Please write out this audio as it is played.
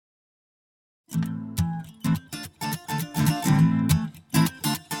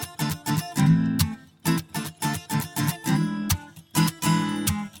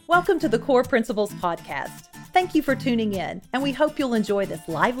Welcome to the Core Principles Podcast. Thank you for tuning in, and we hope you'll enjoy this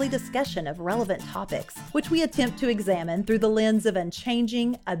lively discussion of relevant topics, which we attempt to examine through the lens of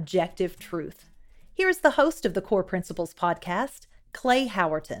unchanging, objective truth. Here's the host of the Core Principles Podcast, Clay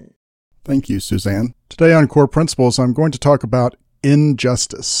Howerton. Thank you, Suzanne. Today on Core Principles, I'm going to talk about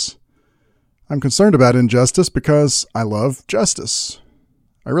injustice. I'm concerned about injustice because I love justice.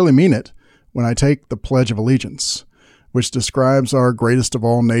 I really mean it when I take the Pledge of Allegiance, which describes our greatest of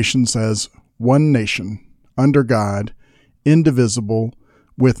all nations as one nation, under God, indivisible,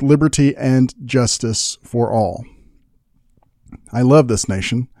 with liberty and justice for all. I love this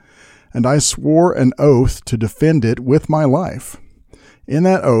nation, and I swore an oath to defend it with my life. In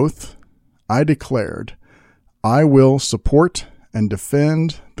that oath, I declared, I will support and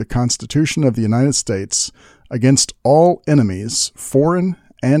defend the Constitution of the United States against all enemies, foreign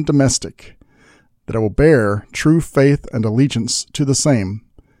and domestic, that I will bear true faith and allegiance to the same,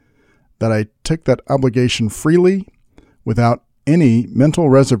 that I take that obligation freely, without any mental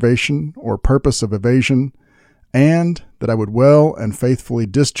reservation or purpose of evasion, and that I would well and faithfully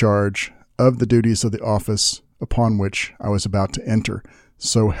discharge of the duties of the office upon which I was about to enter.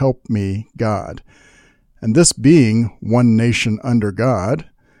 So help me God. And this being one nation under God,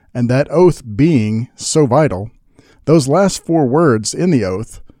 and that oath being so vital, those last four words in the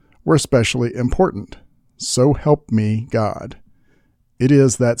oath were especially important. So help me God. It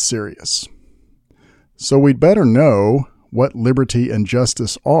is that serious. So we'd better know what liberty and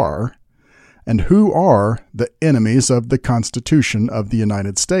justice are, and who are the enemies of the Constitution of the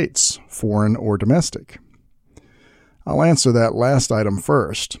United States, foreign or domestic. I'll answer that last item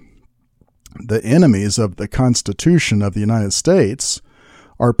first. The enemies of the Constitution of the United States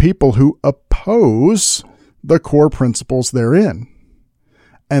are people who oppose the core principles therein.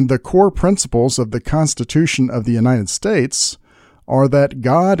 And the core principles of the Constitution of the United States are that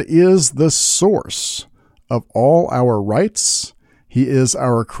God is the source of all our rights. He is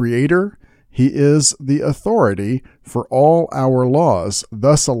our creator. He is the authority for all our laws,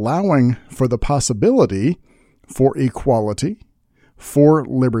 thus allowing for the possibility for equality, for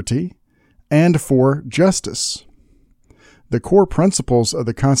liberty, and for justice. The core principles of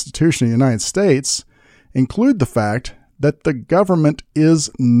the Constitution of the United States include the fact that the government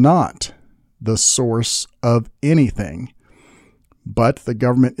is not the source of anything, but the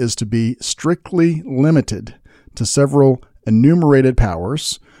government is to be strictly limited to several enumerated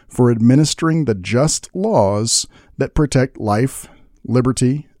powers for administering the just laws that protect life,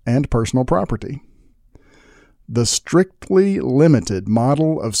 liberty, and personal property. The strictly limited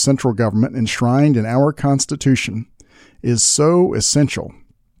model of central government enshrined in our Constitution is so essential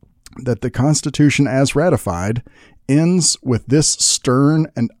that the Constitution as ratified ends with this stern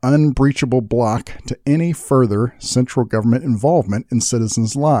and unbreachable block to any further central government involvement in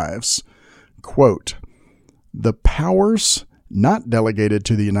citizens' lives. Quote, the powers not delegated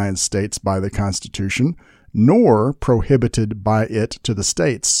to the United States by the Constitution, nor prohibited by it to the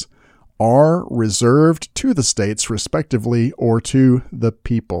states, are reserved to the states respectively or to the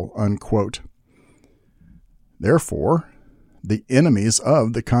people, unquote. Therefore, the enemies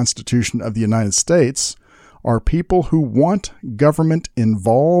of the Constitution of the United States are people who want government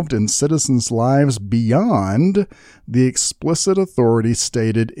involved in citizens' lives beyond the explicit authority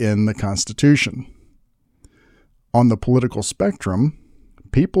stated in the Constitution. On the political spectrum,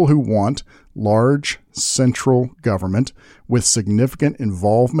 people who want large central government with significant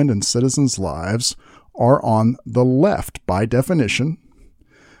involvement in citizens' lives are on the left by definition,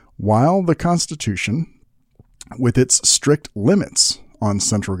 while the Constitution, with its strict limits on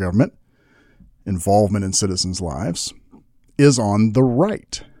central government involvement in citizens' lives, is on the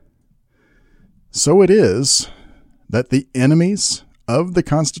right. So it is that the enemies of the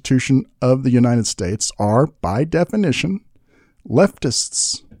Constitution of the United States are, by definition,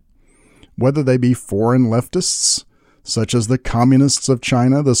 leftists. Whether they be foreign leftists, such as the communists of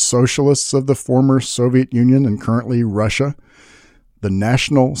China, the socialists of the former Soviet Union and currently Russia, the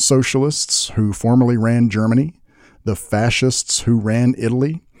National Socialists who formerly ran Germany, the fascists who ran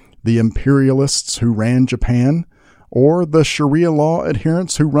Italy, the imperialists who ran Japan, or the Sharia law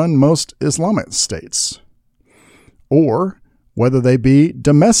adherents who run most Islamic states. Or whether they be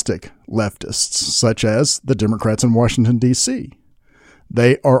domestic leftists, such as the Democrats in Washington, D.C.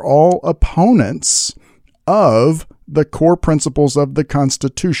 They are all opponents of the core principles of the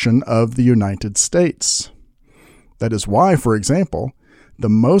Constitution of the United States. That is why, for example, the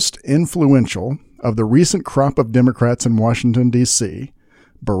most influential of the recent crop of Democrats in Washington, D.C.,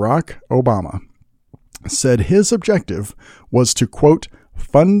 Barack Obama, said his objective was to, quote,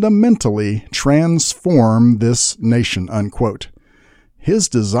 fundamentally transform this nation, unquote. his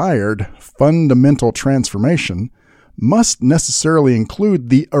desired fundamental transformation must necessarily include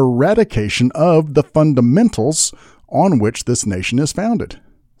the eradication of the fundamentals on which this nation is founded,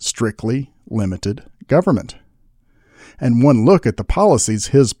 strictly limited government. And one look at the policies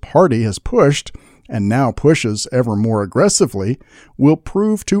his party has pushed, and now pushes ever more aggressively, will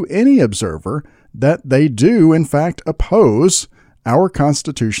prove to any observer that they do, in fact, oppose our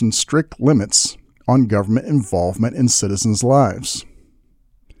Constitution's strict limits on government involvement in citizens' lives.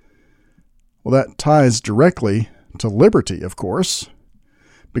 Well, that ties directly to liberty, of course,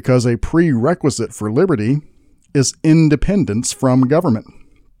 because a prerequisite for liberty is independence from government.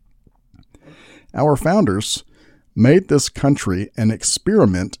 Our founders made this country an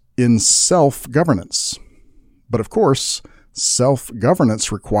experiment in self-governance. But of course,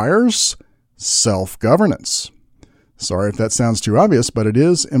 self-governance requires self-governance. Sorry if that sounds too obvious, but it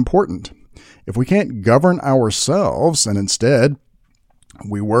is important. If we can't govern ourselves, and instead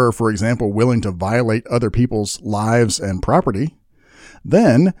we were, for example, willing to violate other people's lives and property,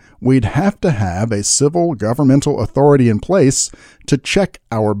 then we'd have to have a civil governmental authority in place to check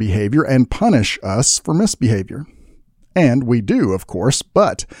our behavior and punish us for misbehavior. And we do, of course,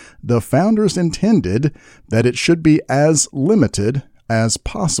 but the founders intended that it should be as limited as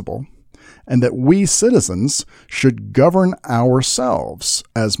possible, and that we citizens should govern ourselves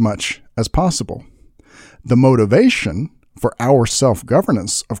as much as possible. The motivation for our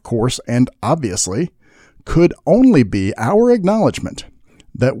self-governance, of course, and obviously, could only be our acknowledgement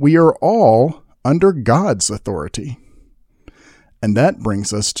that we are all under God's authority. And that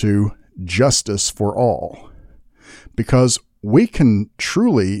brings us to justice for all. Because we can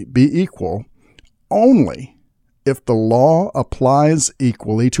truly be equal only if the law applies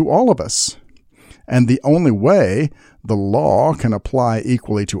equally to all of us. And the only way the law can apply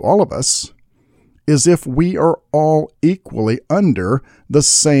equally to all of us is if we are all equally under the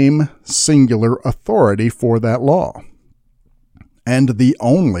same singular authority for that law. And the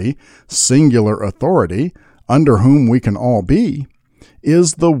only singular authority under whom we can all be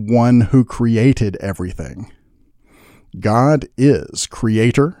is the one who created everything. God is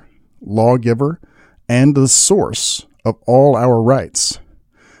creator, lawgiver, and the source of all our rights.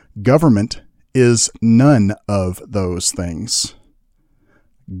 Government is none of those things.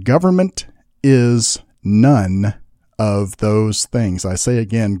 Government is none of those things. I say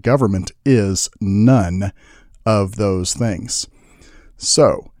again, government is none of those things.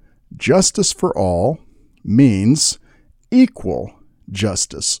 So, justice for all means equal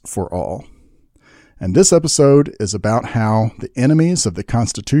justice for all. And this episode is about how the enemies of the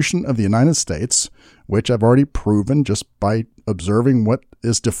Constitution of the United States, which I've already proven just by observing what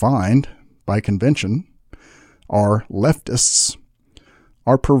is defined by convention, are leftists,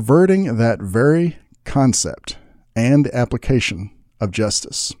 are perverting that very concept and application of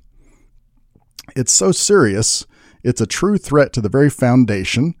justice. It's so serious, it's a true threat to the very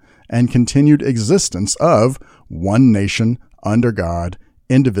foundation and continued existence of one nation under God,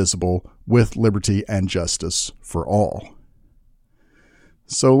 indivisible, with liberty and justice for all.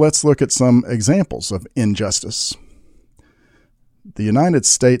 So let's look at some examples of injustice. The United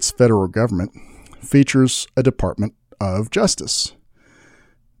States federal government features a Department of Justice.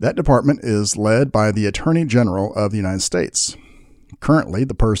 That department is led by the Attorney General of the United States. Currently,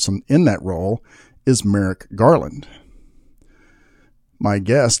 the person in that role is Merrick Garland. My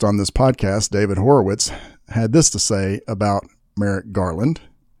guest on this podcast, David Horowitz, had this to say about Merrick Garland.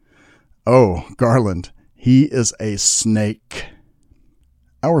 Oh, Garland, he is a snake.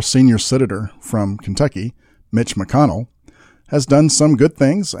 Our senior senator from Kentucky, Mitch McConnell, has done some good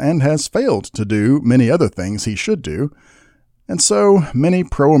things and has failed to do many other things he should do, and so many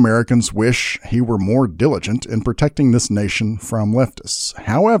pro-Americans wish he were more diligent in protecting this nation from leftists.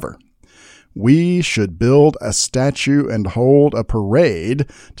 However, we should build a statue and hold a parade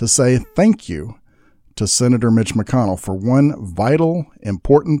to say thank you to Senator Mitch McConnell for one vital,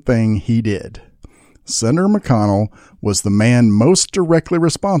 important thing he did. Senator McConnell was the man most directly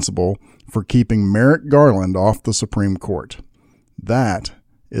responsible for keeping Merrick Garland off the Supreme Court. That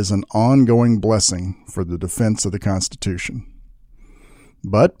is an ongoing blessing for the defense of the Constitution.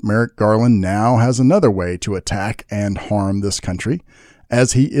 But Merrick Garland now has another way to attack and harm this country,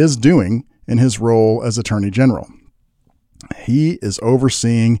 as he is doing in his role as Attorney General. He is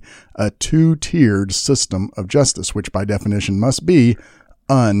overseeing a two-tiered system of justice, which by definition must be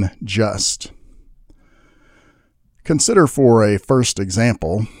unjust. Consider for a first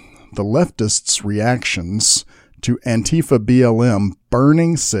example the leftists' reactions to Antifa BLM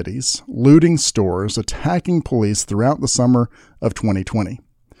burning cities, looting stores, attacking police throughout the summer of 2020.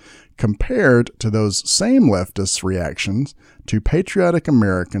 compared to those same leftists' reactions to patriotic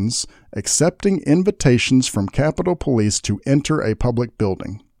Americans accepting invitations from Capitol Police to enter a public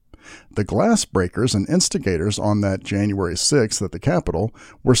building. The glass breakers and instigators on that January 6th at the Capitol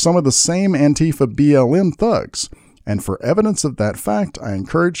were some of the same Antifa BLM thugs, and for evidence of that fact, I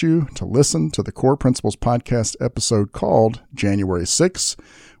encourage you to listen to the Core Principles podcast episode called January 6th,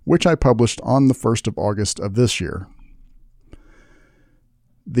 which I published on the 1st of August of this year.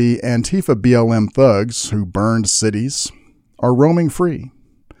 The Antifa BLM thugs who burned cities are roaming free,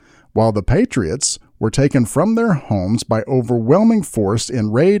 while the patriots were taken from their homes by overwhelming force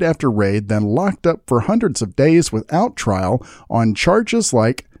in raid after raid, then locked up for hundreds of days without trial on charges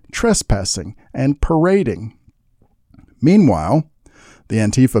like trespassing and parading. Meanwhile, the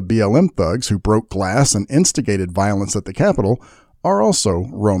Antifa BLM thugs who broke glass and instigated violence at the Capitol are also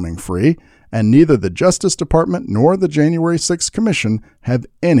roaming free, and neither the Justice Department nor the January 6th Commission have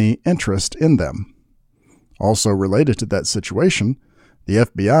any interest in them. Also related to that situation, the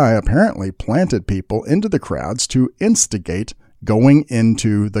FBI apparently planted people into the crowds to instigate going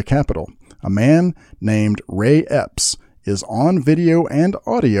into the Capitol. A man named Ray Epps is on video and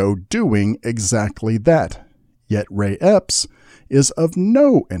audio doing exactly that. Yet Ray Epps is of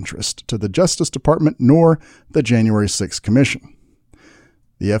no interest to the Justice Department nor the January 6th Commission.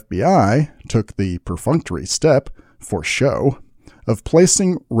 The FBI took the perfunctory step, for show, of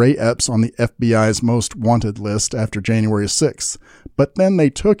placing Ray Epps on the FBI's most wanted list after January 6th, but then they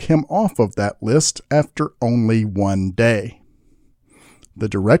took him off of that list after only one day. The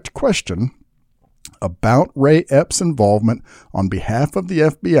direct question about Ray Epps' involvement on behalf of the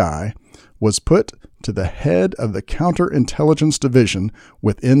FBI was put to the head of the Counterintelligence Division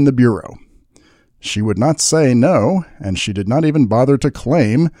within the Bureau. She would not say no, and she did not even bother to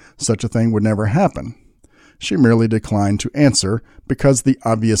claim such a thing would never happen. She merely declined to answer because the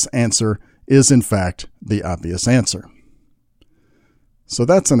obvious answer is in fact the obvious answer. So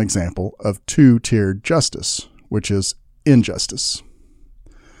that's an example of two-tiered justice, which is injustice.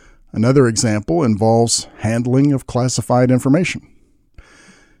 Another example involves handling of classified information.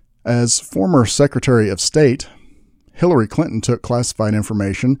 As former Secretary of State, Hillary Clinton took classified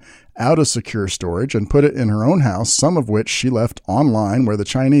information out of secure storage and put it in her own house, some of which she left online where the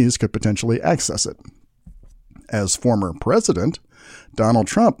Chinese could potentially access it. As former president, Donald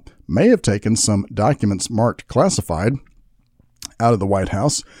Trump may have taken some documents marked classified out of the White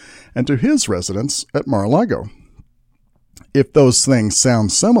House and to his residence at Mar-a-Lago. If those things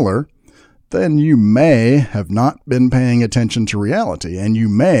sound similar, then you may have not been paying attention to reality, and you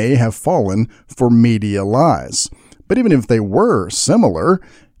may have fallen for media lies. But even if they were similar,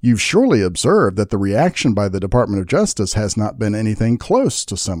 you've surely observed that the reaction by the Department of Justice has not been anything close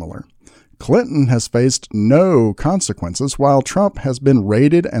to similar. Clinton has faced no consequences, while Trump has been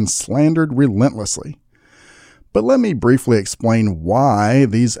raided and slandered relentlessly. But let me briefly explain why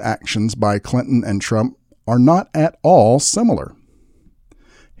these actions by Clinton and Trump are not at all similar.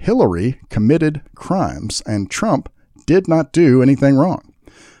 Hillary committed crimes, and Trump did not do anything wrong.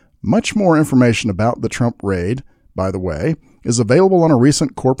 Much more information about the Trump raid, by the way, is available on a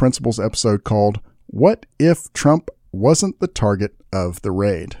recent Core Principles episode called What If Trump Wasn't the Target of the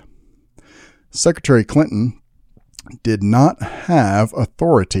Raid? Secretary Clinton did not have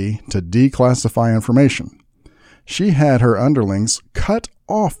authority to declassify information. She had her underlings cut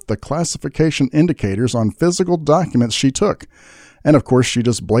off the classification indicators on physical documents she took. And of course, she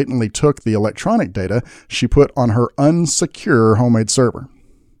just blatantly took the electronic data she put on her unsecure homemade server.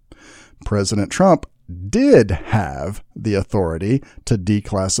 President Trump did have the authority to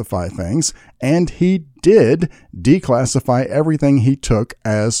declassify things, and he did declassify everything he took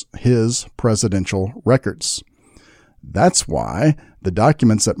as his presidential records. That's why the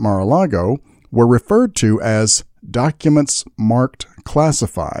documents at Mar-a-Lago were referred to as documents marked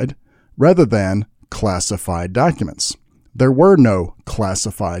classified rather than classified documents. There were no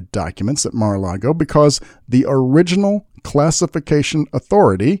classified documents at Mar-a-Lago because the original classification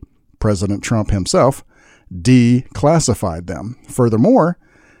authority, President Trump himself, declassified them. Furthermore,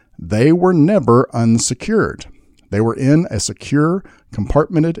 they were never unsecured. They were in a secure,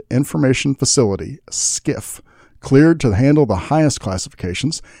 compartmented information facility, SCIF, cleared to handle the highest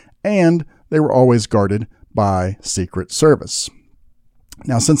classifications, and they were always guarded by Secret Service.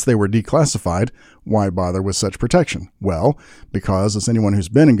 Now, since they were declassified, why bother with such protection? Well, because, as anyone who's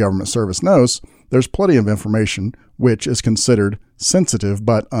been in government service knows, there's plenty of information which is considered sensitive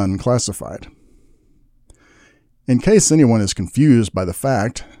but unclassified. In case anyone is confused by the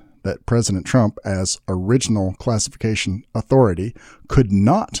fact that President Trump, as original classification authority, could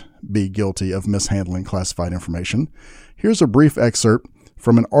not be guilty of mishandling classified information, here's a brief excerpt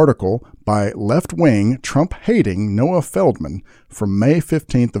from an article by left-wing, Trump-hating Noah Feldman from May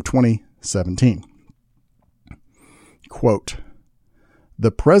 15th of 2017. Quote,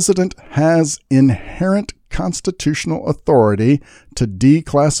 "The president has inherent constitutional authority to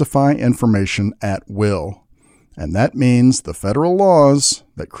declassify information at will, and that means the federal laws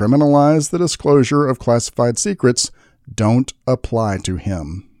that criminalize the disclosure of classified secrets don't apply to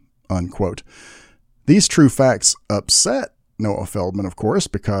him." Unquote. These true facts upset Noah Feldman, of course,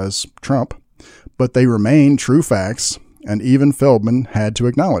 because Trump, but they remain true facts, and even Feldman had to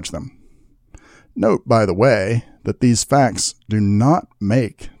acknowledge them. Note, by the way, that these facts do not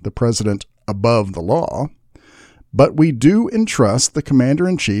make the president above the law, but we do entrust the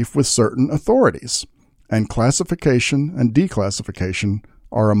commander-in-chief with certain authorities, and classification and declassification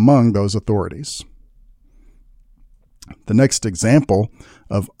are among those authorities. The next example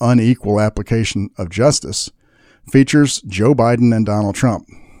of unequal application of justice features Joe Biden and Donald Trump,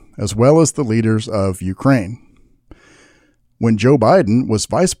 as well as the leaders of Ukraine. When Joe Biden was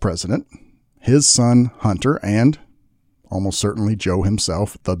vice president, his son Hunter and, almost certainly Joe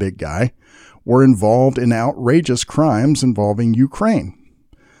himself, the big guy, were involved in outrageous crimes involving Ukraine.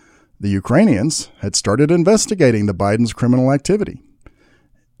 The Ukrainians had started investigating the Biden's criminal activity.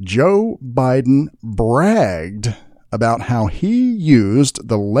 Joe Biden bragged about how he used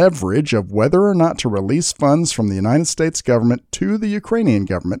the leverage of whether or not to release funds from the United States government to the Ukrainian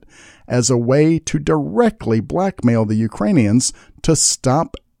government as a way to directly blackmail the Ukrainians to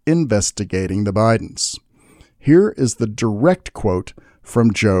stop investigating the Bidens. Here is the direct quote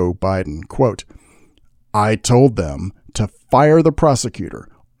from Joe Biden. Quote, "I told them to fire the prosecutor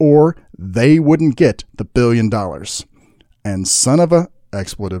or they wouldn't get the $1 billion. And son of a,"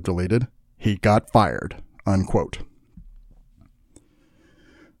 expletive deleted, "he got fired." Unquote.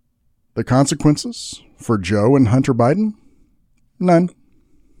 The consequences for Joe and Hunter Biden? None.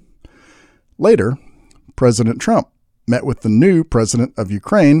 Later, President Trump met with the new president of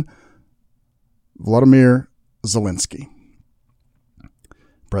Ukraine, Volodymyr Zelensky.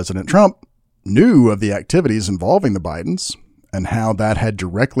 President Trump knew of the activities involving the Bidens and how that had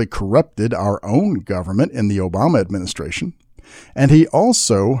directly corrupted our own government in the Obama administration, and he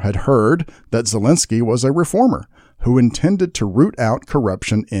also had heard that Zelensky was a reformer who intended to root out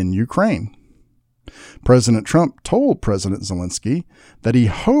corruption in Ukraine. President Trump told President Zelensky that he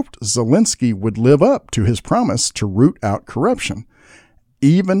hoped Zelensky would live up to his promise to root out corruption,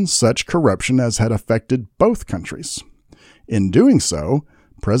 even such corruption as had affected both countries. In doing so,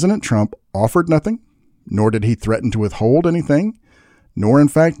 President Trump offered nothing, nor did he threaten to withhold anything, nor in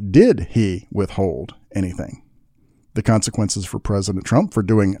fact did he withhold anything. The consequences for President Trump for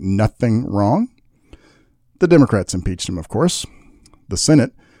doing nothing wrong? The Democrats impeached him, of course. The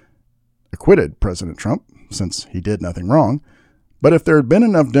Senate acquitted President Trump, since he did nothing wrong, but if there had been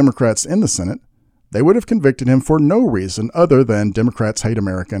enough Democrats in the Senate, they would have convicted him for no reason other than Democrats hate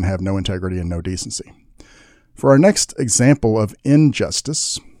America and have no integrity and no decency. For our next example of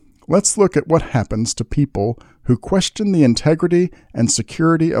injustice, let's look at what happens to people who question the integrity and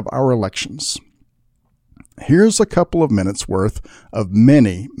security of our elections. Here's a couple of minutes worth of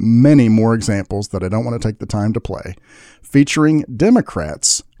many, many more examples that I don't want to take the time to play, featuring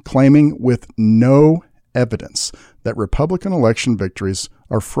Democrats claiming with no evidence that Republican election victories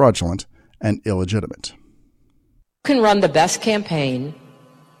are fraudulent and illegitimate. You can run the best campaign,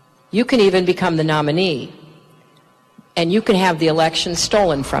 you can even become the nominee, and you can have the election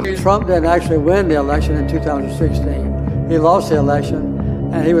stolen from you. Trump didn't actually win the election in 2016. He lost the election,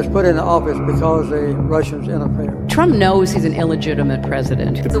 and he was put into office because the Russians interfered. Trump knows he's an illegitimate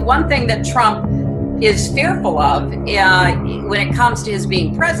president. The one thing that Trump is fearful of when it comes to his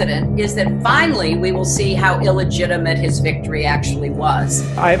being president is that finally we will see how illegitimate his victory actually was.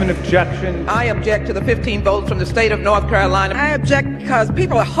 I have an objection. I object to the 15 votes from the state of North Carolina. I object because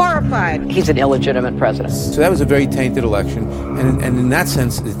people are horrified. He's an illegitimate president. So that was a very tainted election, and in that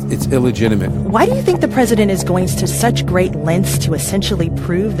sense, it's illegitimate. Why do you think the president is going to such great lengths to essentially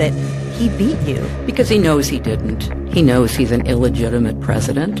prove that he beat you? Because he knows he didn't. He knows he's an illegitimate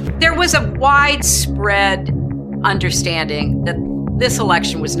president. There was a widespread understanding that this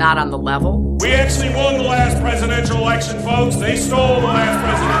election was not on the level. We actually won the last presidential election, folks. They stole the last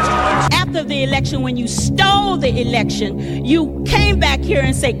presidential election. After the election, when you stole the election, you came back here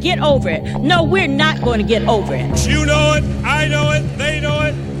and said, get over it. No, we're not going to get over it. You know it, I know it, they know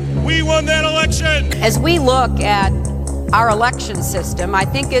it. We won that election. As we look at our election system, I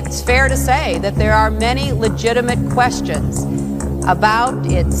think it's fair to say that there are many legitimate questions about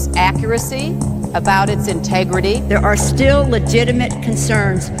its accuracy, about its integrity. There are still legitimate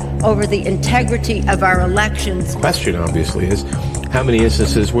concerns over the integrity of our elections. The question, obviously, is how many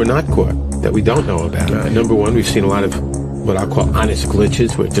instances were not caught that we don't know about? Number one, we've seen a lot of what I'll call honest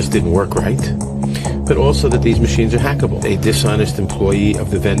glitches where it just didn't work right, but also that these machines are hackable. A dishonest employee of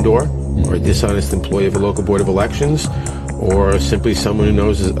the vendor, or a dishonest employee of a local board of elections, or simply someone who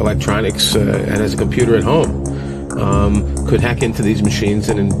knows electronics and has a computer at home, could hack into these machines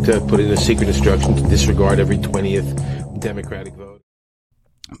and put in a secret instruction to disregard every 20th Democratic vote.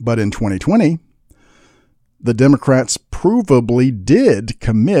 But in 2020, the Democrats provably did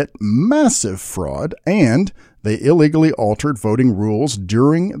commit massive fraud, and they illegally altered voting rules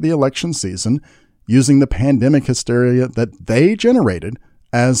during the election season using the pandemic hysteria that they generated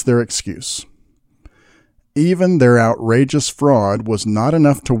as their excuse. Even their outrageous fraud was not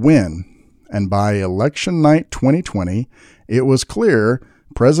enough to win, and by election night 2020, it was clear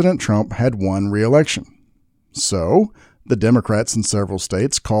President Trump had won re-election. So, the Democrats in several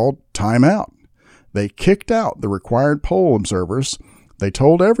states called timeout. They kicked out the required poll observers. They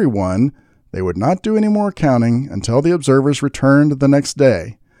told everyone they would not do any more counting until the observers returned the next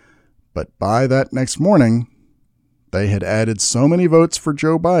day. But by that next morning, they had added so many votes for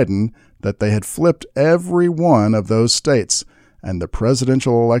Joe Biden that they had flipped every one of those states and the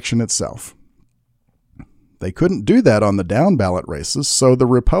presidential election itself. They couldn't do that on the down-ballot races, so the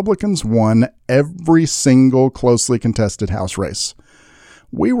Republicans won every single closely contested House race.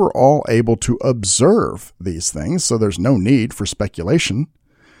 We were all able to observe these things, so there's no need for speculation.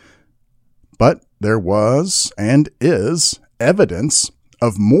 But there was and is evidence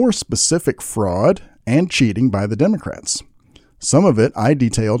of more specific fraud and cheating by the Democrats. Some of it I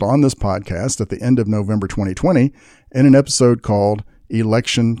detailed on this podcast at the end of November 2020 in an episode called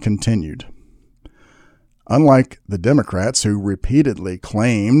Election Continued. Unlike the Democrats, who repeatedly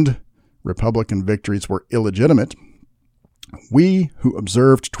claimed Republican victories were illegitimate, we who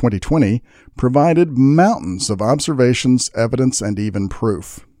observed 2020 provided mountains of observations, evidence, and even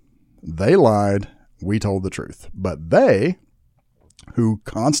proof. They lied, we told the truth. But they, who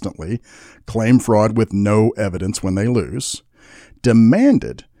constantly claim fraud with no evidence when they lose,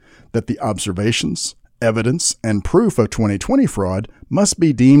 demanded that the observations, evidence, and proof of 2020 fraud must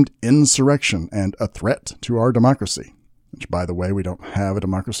be deemed insurrection and a threat to our democracy. Which, by the way, we don't have a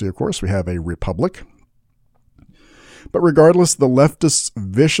democracy, of course. We have a republic. But regardless, the leftists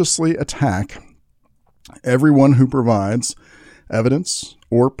viciously attack everyone who provides evidence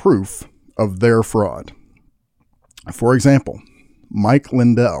or proof of their fraud. For example, Mike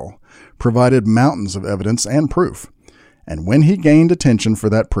Lindell provided mountains of evidence and proof, and when he gained attention for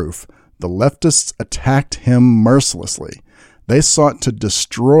that proof, the leftists attacked him mercilessly. They sought to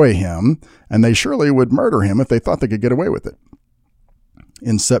destroy him, and they surely would murder him if they thought they could get away with it.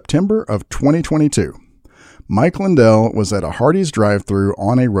 In September of 2022, Mike Lindell was at a Hardee's drive-thru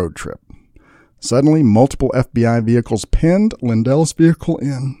on a road trip. Suddenly, multiple FBI vehicles pinned Lindell's vehicle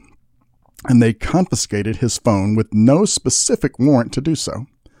in, and they confiscated his phone with no specific warrant to do so.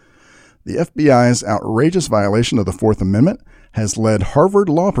 The FBI's outrageous violation of the Fourth Amendment has led Harvard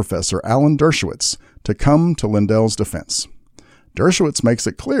law professor Alan Dershowitz to come to Lindell's defense. Dershowitz makes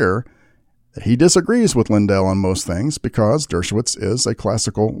it clear that he disagrees with Lindell on most things because Dershowitz is a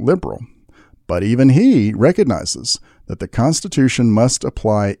classical liberal. But even he recognizes that the Constitution must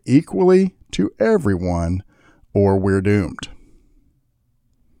apply equally to everyone or we're doomed.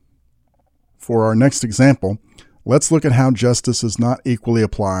 For our next example, let's look at how justice is not equally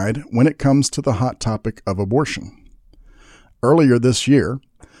applied when it comes to the hot topic of abortion. Earlier this year,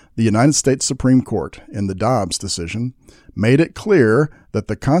 the United States Supreme Court, in the Dobbs decision, made it clear that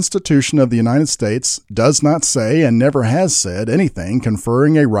the Constitution of the United States does not say and never has said anything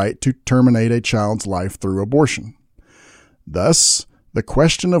conferring a right to terminate a child's life through abortion. Thus, the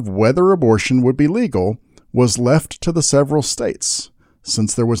question of whether abortion would be legal was left to the several states,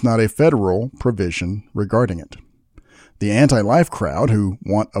 since there was not a federal provision regarding it. The anti-life crowd, who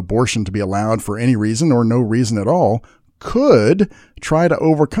want abortion to be allowed for any reason or no reason at all, could try to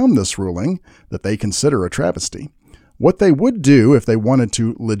overcome this ruling that they consider a travesty. What they would do if they wanted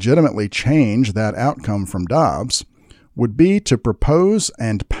to legitimately change that outcome from Dobbs would be to propose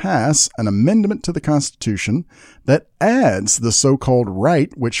and pass an amendment to the Constitution that adds the so-called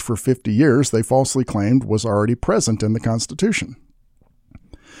right which for 50 years they falsely claimed was already present in the Constitution.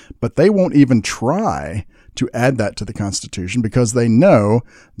 But they won't even try to add that to the Constitution because they know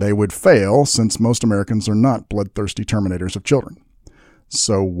they would fail since most Americans are not bloodthirsty terminators of children.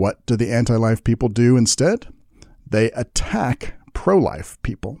 So what do the anti-life people do instead? They attack pro-life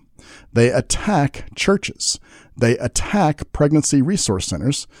people. They attack churches. They attack pregnancy resource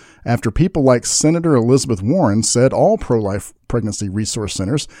centers after people like Senator Elizabeth Warren said all pro-life pregnancy resource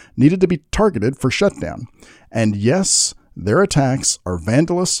centers needed to be targeted for shutdown. And yes, their attacks are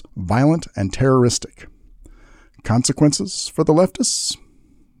vandalous, violent, and terroristic. Consequences for the leftists?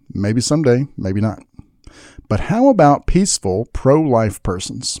 Maybe someday, maybe not. But how about peaceful pro-life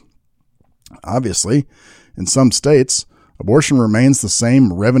persons? Obviously, in some states, abortion remains the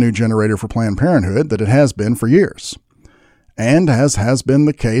same revenue generator for Planned Parenthood that it has been for years. And as has been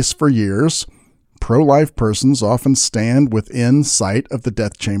the case for years, pro-life persons often stand within sight of the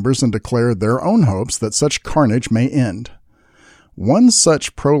death chambers and declare their own hopes that such carnage may end. One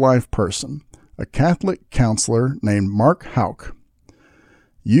such pro-life person, a Catholic counselor named Mark Houck,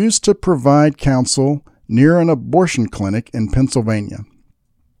 used to provide counsel near an abortion clinic in Pennsylvania.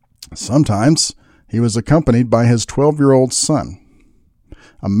 Sometimes he was accompanied by his 12-year-old son.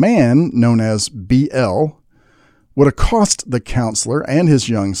 A man known as BL would accost the counselor and his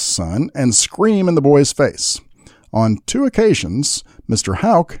young son and scream in the boy's face. On 2 occasions, Mr.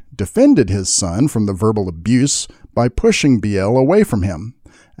 Houck defended his son from the verbal abuse by pushing BL away from him,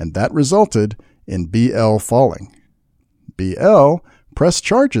 and that resulted in BL falling. BL pressed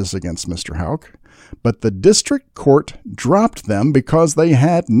charges against Mr. Houck, but the district court dropped them because they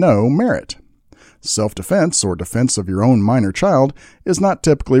had no merit. Self-defense, or defense of your own minor child, is not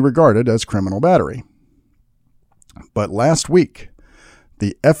typically regarded as criminal battery. But last week,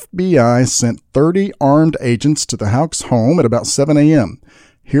 the FBI sent 30 armed agents to the Houck's home at about 7 a.m.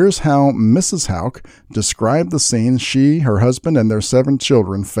 Here's how Mrs. Houck described the scene she, her husband, and their 7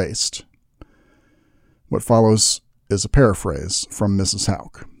 children faced. What follows is a paraphrase from Mrs.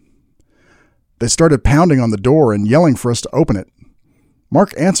 Houck. They started pounding on the door and yelling for us to open it.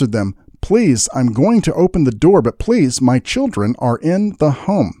 Mark answered them, "Please, I'm going to open the door, but please, my children are in the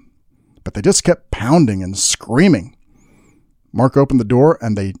home." But they just kept pounding and screaming. Mark opened the door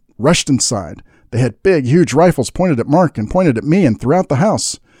and they rushed inside. They had big, huge rifles pointed at Mark and pointed at me and throughout the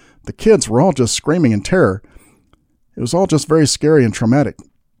house. The kids were all just screaming in terror. It was all just very scary and traumatic.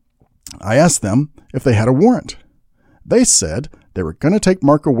 I asked them if they had a warrant. They said they were going to take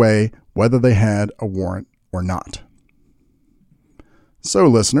Mark away whether they had a warrant or not. So,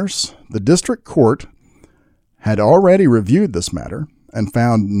 listeners, the district court had already reviewed this matter and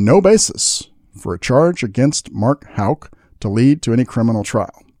found no basis for a charge against Mark Houck to lead to any criminal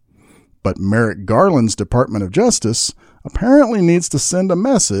trial. But Merrick Garland's Department of Justice apparently needs to send a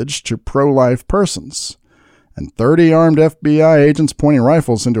message to pro-life persons. And 30 armed FBI agents pointing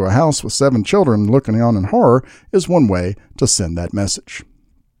rifles into a house with 7 children looking on in horror is one way to send that message.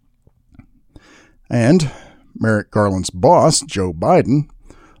 And Merrick Garland's boss, Joe Biden,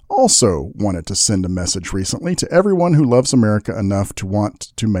 also wanted to send a message recently to everyone who loves America enough to want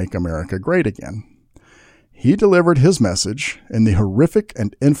to make America great again. He delivered his message in the horrific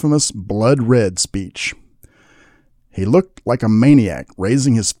and infamous Blood Red speech. He looked like a maniac,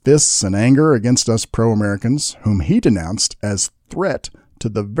 raising his fists in anger against us pro-Americans, whom he denounced as threat to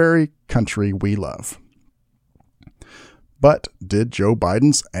the very country we love. But did Joe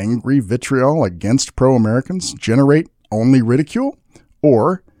Biden's angry vitriol against pro-Americans generate only ridicule?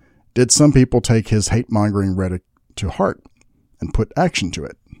 Or did some people take his hate-mongering rhetoric to heart and put action to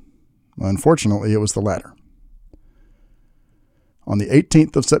it? Unfortunately, it was the latter. On the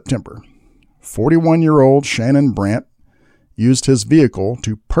 18th of September, 41-year-old Shannon Brandt used his vehicle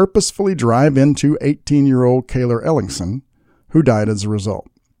to purposefully drive into 18-year-old Kayla Ellingson, who died as a result.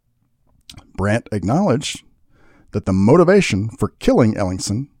 Brandt acknowledged that the motivation for killing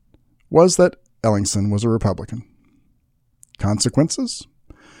Ellingson was that Ellingson was a Republican. Consequences?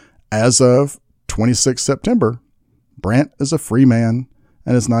 As of 26 September, Brandt is a free man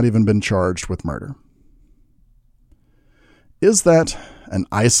and has not even been charged with murder. Is that an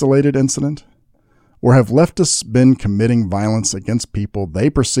isolated incident? Or have leftists been committing violence against people they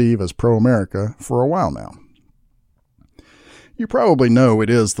perceive as pro-America for a while now? You probably know it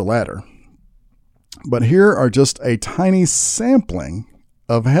is the latter. But here are just a tiny sampling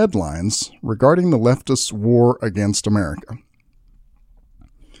of headlines regarding the leftists' war against America.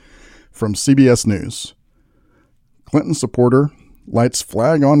 From CBS News, Clinton supporter lights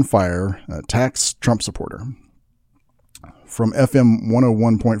flag on fire, attacks Trump supporter. From FM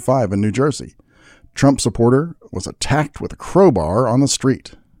 101.5 in New Jersey, Trump supporter was attacked with a crowbar on the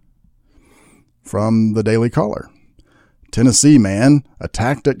street. From the Daily Caller, Tennessee man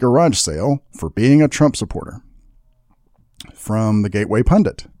attacked at garage sale for being a Trump supporter. From the Gateway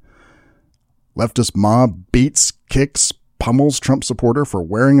Pundit, leftist mob beats, kicks, pummels Trump supporter for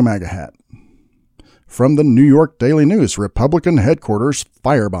wearing a MAGA hat. From the New York Daily News, Republican headquarters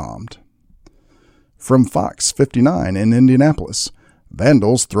firebombed. From Fox 59 in Indianapolis,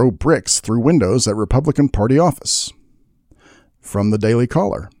 vandals throw bricks through windows at Republican Party office. From the Daily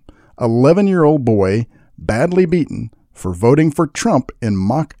Caller, 11-year-old boy badly beaten for voting for Trump in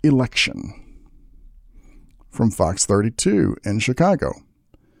mock election. From Fox 32 in Chicago.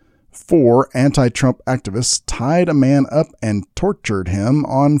 4 anti-Trump activists tied a man up and tortured him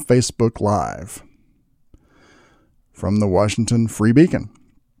on Facebook Live. From the Washington Free Beacon.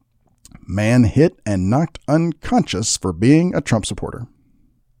 Man hit and knocked unconscious for being a Trump supporter.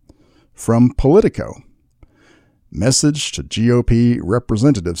 From Politico. Message to GOP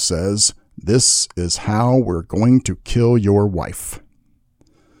representative says, "This is how we're going to kill your wife."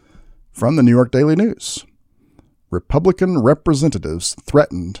 From the New York Daily News. Republican representatives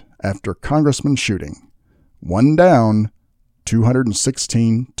threatened after Congressman shooting. 1 down,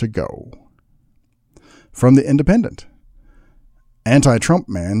 216 to go. From the Independent. Anti-Trump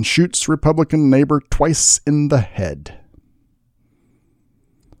man shoots Republican neighbor twice in the head.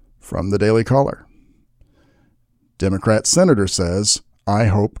 From the Daily Caller. Democrat senator says, "I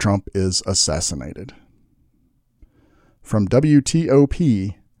hope Trump is assassinated." From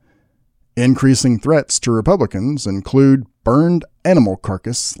WTOP. Increasing threats to Republicans include burned animal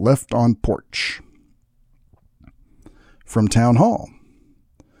carcass left on porch. From Town Hall.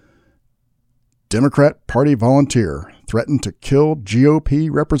 Democrat Party volunteer threatened to kill GOP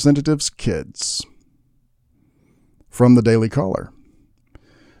representatives' kids. From the Daily Caller.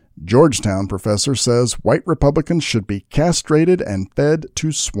 Georgetown professor says white Republicans should be castrated and fed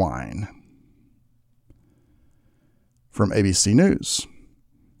to swine. From ABC News.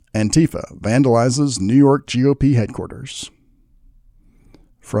 Antifa vandalizes New York GOP headquarters.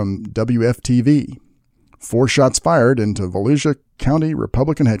 From WFTV. 4 shots fired into Volusia County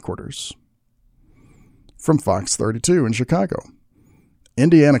Republican headquarters. From Fox 32 in Chicago.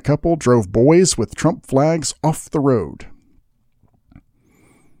 Indiana couple drove boys with Trump flags off the road.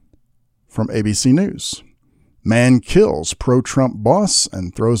 From ABC News. Man kills pro-Trump boss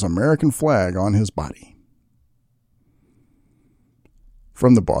and throws American flag on his body.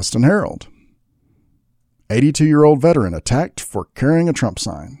 From the Boston Herald. 82-year-old veteran attacked for carrying a Trump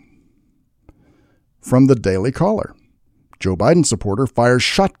sign. From the Daily Caller. Joe Biden supporter fires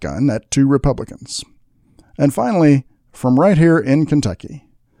shotgun at 2 Republicans. And finally, from right here in Kentucky,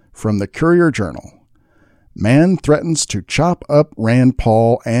 from the Courier-Journal. Man threatens to chop up Rand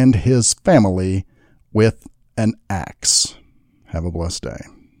Paul and his family with an axe. Have a blessed day.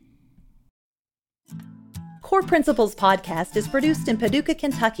 Core Principles Podcast is produced in Paducah,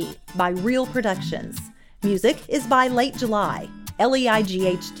 Kentucky by Real Productions. Music is by Late July,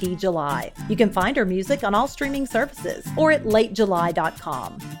 Leight July. You can find our music on all streaming services or at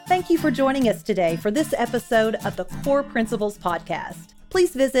latejuly.com. Thank you for joining us today for this episode of the Core Principles Podcast.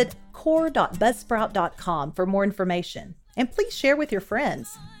 Please visit core.buzzsprout.com for more information, and please share with your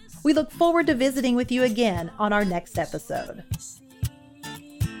friends. We look forward to visiting with you again on our next episode.